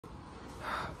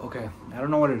Okay, I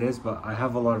don't know what it is, but I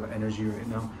have a lot of energy right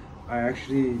now. I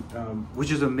actually,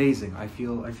 which is amazing. I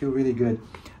feel really good.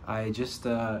 I just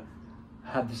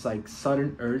had this like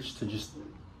sudden urge to just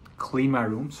clean my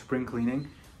room, spring cleaning.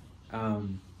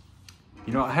 Um,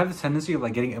 I have this tendency of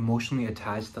like getting emotionally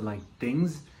attached to like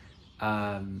things.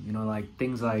 Like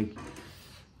things like,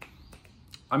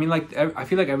 I mean, like I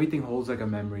feel like everything holds like a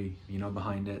memory,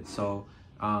 behind it. So,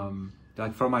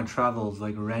 like for my travels,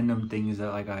 like random things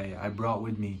that like I brought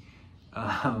with me.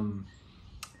 Um,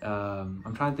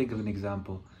 I'm trying to think of an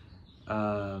example.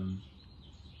 Um,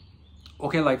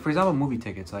 okay, like for example, movie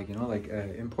tickets, like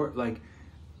import like,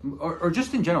 or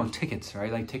just in general tickets,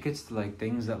 right? Like tickets to like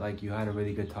things that like you had a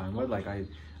really good time with. Like I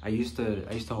used to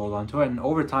hold on to it, and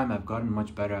over time I've gotten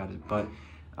much better at it. But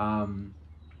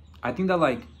I think that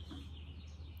like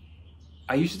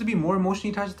I used to be more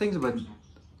emotionally attached to things, but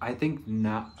I think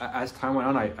now, as time went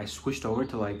on, I switched over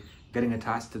to like getting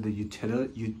attached to the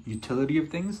utility of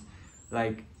things,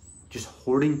 like just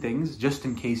hoarding things just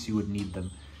in case you would need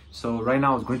them. So right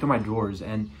now I was going through my drawers,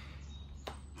 and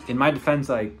in my defense,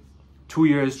 like 2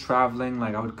 years traveling,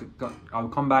 like I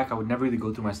would come back, I would never really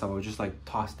go through my stuff. I would just like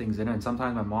toss things in, and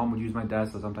sometimes my mom would use my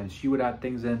desk, or sometimes she would add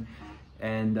things in,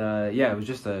 and yeah, it was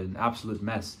just an absolute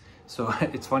mess. So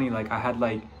it's funny, like I had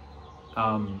like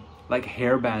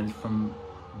hair bands from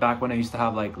back when I used to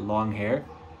have like long hair.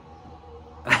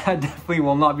 I definitely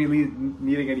will not be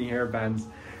needing any hair bands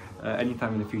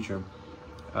anytime in the future.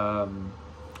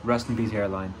 Rest in peace,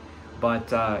 hairline.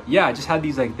 But yeah, I just had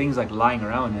these like things like lying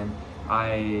around, and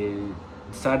I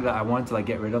decided that I wanted to like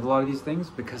get rid of a lot of these things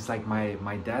because like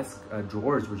my desk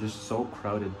drawers were just so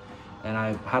crowded, and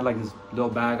I had like this little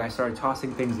bag. I started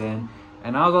tossing things in,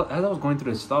 and as I was going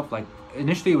through this stuff, like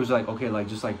initially it was like okay, like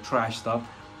just like trash stuff,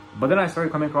 but then I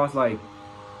started coming across like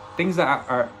things that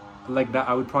are like that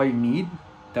I would probably need,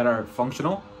 that are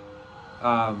functional.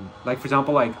 Like for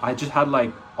example, like I just had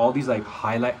like all these like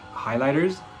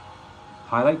highlighters,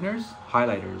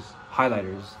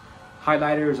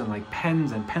 and like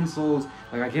pens and pencils.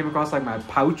 Like I came across like my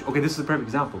pouch. Okay, this is a perfect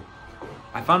example.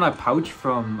 I found my pouch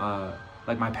from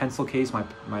like my pencil case, my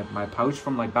pouch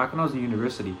from like back when I was in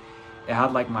university. It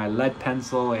had like my lead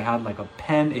pencil, it had like a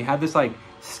pen, it had this like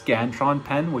Scantron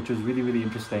pen, which was really, really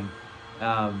interesting.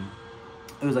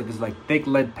 It was like this like thick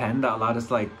lead pen that allowed us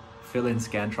to like fill in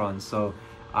Scantrons. So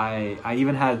I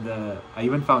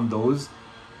even found those,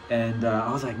 and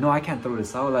I was like, no, I can't throw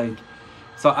this out. Like,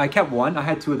 so I kept one. I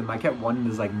had two of them. I kept one in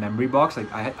this like memory box.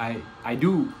 Like I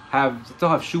still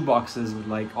have shoe boxes with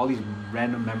like all these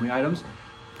random memory items.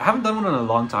 I haven't done one in a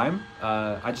long time.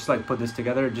 I just like put this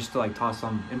together just to like toss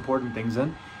some important things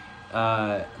in.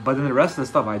 But then the rest of the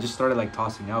stuff I just started like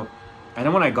tossing out. And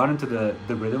then when I got into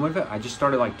the rhythm of it, I just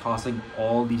started like tossing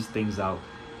all these things out.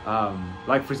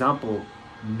 Like for example,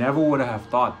 never would have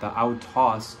thought that I would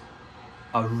toss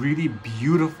a really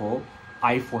beautiful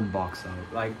iPhone box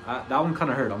out. Like that one kind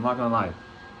of hurt, I'm not gonna lie.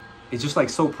 It's just like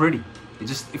so pretty. It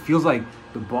feels like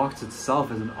the box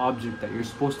itself is an object that you're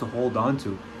supposed to hold on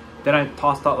to. Then I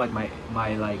tossed out like my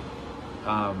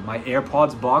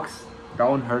AirPods box. That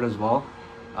one hurt as well.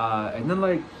 And then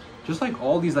like just like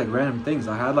all these like random things.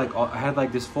 I had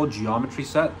like this full geometry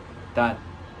set that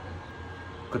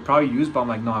could probably use, but I'm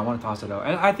like, no, I want to toss it out.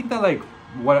 And I think that like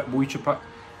what we should probably,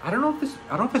 I don't know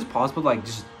if it's possible like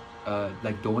just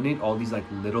like donate all these like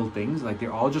little things. Like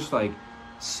they're all just like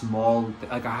small.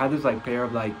 Like I had this like pair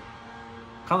of like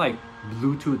kind of like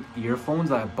Bluetooth earphones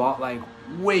that I bought like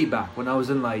way back when I was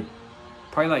in like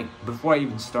probably like before I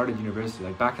even started university,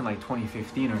 like back in like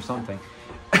 2015 or something.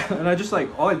 And I just like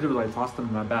all I did was like toss them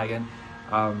in my bag. And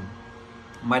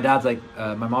my dad's like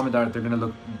my mom and dad,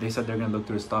 they said they're gonna look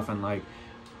through his stuff and like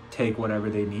take whatever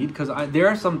they need, because there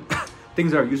are some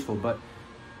things that are useful, but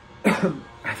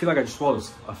I feel like I just swallowed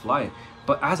a fly.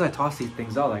 But as I toss these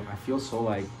things out, like I feel so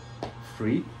like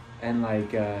free, and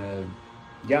like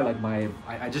yeah, like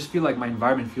I just feel like my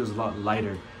environment feels a lot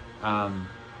lighter.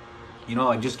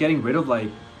 Like just getting rid of like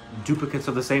duplicates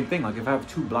of the same thing. Like if I have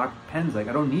two black pens, like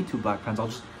I don't need two black pens.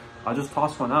 I'll just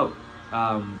toss one out.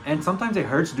 And sometimes it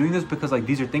hurts doing this because like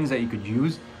these are things that you could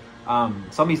use. Some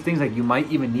of these things like you might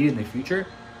even need in the future.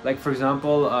 Like for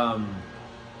example,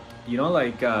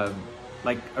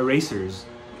 like erasers.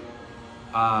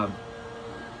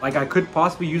 Like I could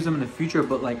possibly use them in the future,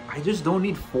 but like I just don't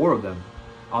need 4 of them.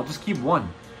 I'll just keep one.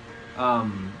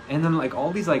 And then like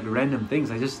all these like random things,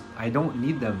 I don't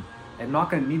need them. I'm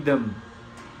not gonna need them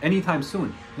anytime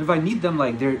soon. And if I need them,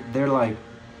 like they're like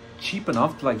cheap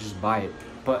enough to like just buy it.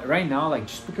 But right now, like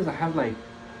just because I have like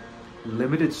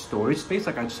limited storage space,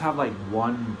 like I just have like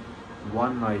one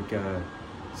like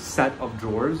set of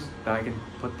drawers that I can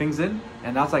put things in,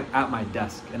 and that's like at my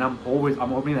desk, and I'm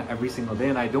opening that every single day,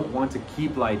 and I don't want to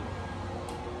keep like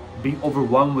being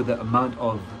overwhelmed with the amount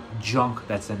of junk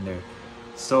that's in there.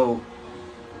 So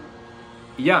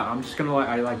yeah, I'm just gonna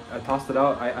I tossed it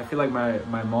out. I feel like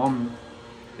my mom,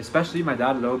 especially my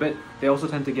dad a little bit, they also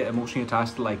tend to get emotionally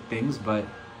attached to like things, but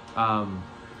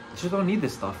they just don't need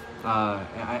this stuff.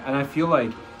 And I feel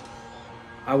like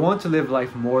I want to live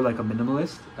life more like a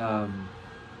minimalist.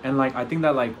 And like I think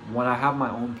that like when I have my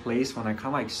own place, when I kind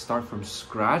of like start from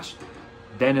scratch,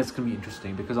 then it's gonna be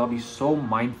interesting, because I'll be so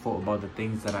mindful about the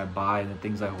things that I buy and the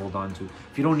things I hold on to.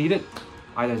 If you don't need it,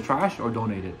 either trash or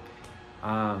donate it.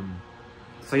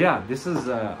 So yeah, this is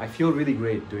I feel really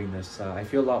great doing this. I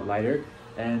feel a lot lighter,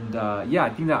 and yeah,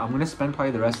 I think that I'm gonna spend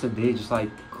probably the rest of the day just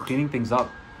like cleaning things up.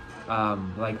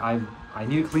 Like I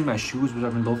need to clean my shoes, which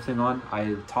I've been loafing on.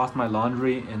 I tossed my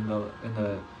laundry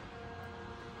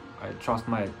I tossed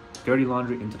my dirty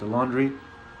laundry into the laundry,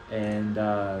 and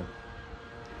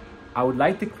I would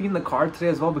like to clean the car today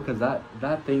as well, because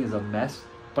that thing is a mess.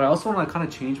 But I also want to kind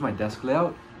of change my desk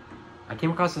layout. I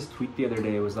came across this tweet the other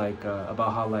day. It was like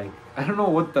about how, like, I don't know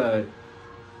what the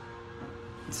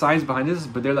science behind this is,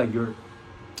 but they're like,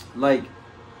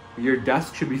 your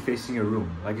desk should be facing your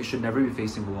room. Like, it should never be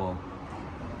facing the wall.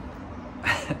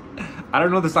 I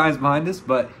don't know the science behind this,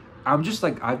 but I'm just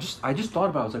like, I just thought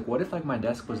about it. I was like, what if like my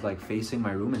desk was like facing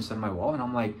my room instead of my wall? And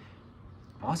I'm like,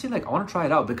 honestly, like, I want to try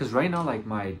it out, because right now, like,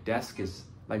 my desk is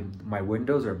like, my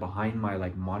windows are behind my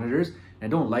like monitors, and I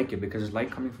don't like it because there's light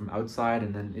coming from outside,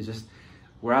 and then it's just,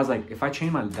 whereas like if I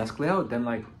change my desk layout, then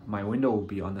like my window will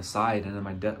be on the side, and then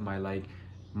my like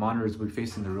monitors will be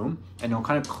facing the room, and it'll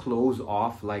kind of close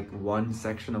off like one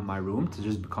section of my room to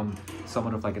just become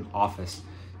somewhat of like an office.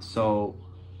 So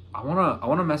I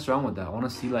wanna mess around with that. I wanna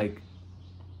see like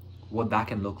what that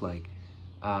can look like,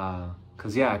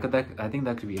 cause yeah, I think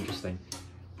that could be interesting.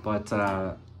 But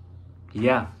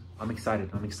yeah, I'm excited.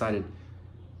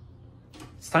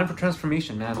 It's time for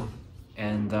transformation, man.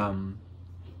 And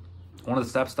one of the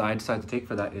steps that I decided to take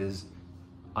for that is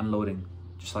unloading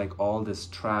just like all this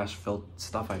trash, filth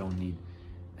stuff I don't need.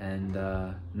 And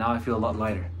now I feel a lot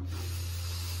lighter.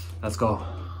 Let's go.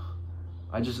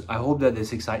 I hope that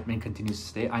this excitement continues to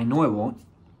stay. I know it won't.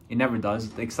 It never does.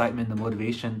 The excitement, the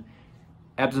motivation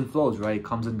ebbs and flows, right? It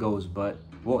comes and goes. But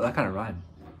whoa, that kind of rhyme.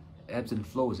 Ebbs and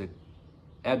flows. It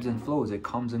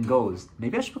comes and goes.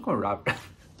 Maybe I should become a rapper.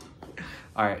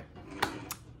 All right,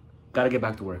 gotta get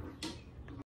back to work.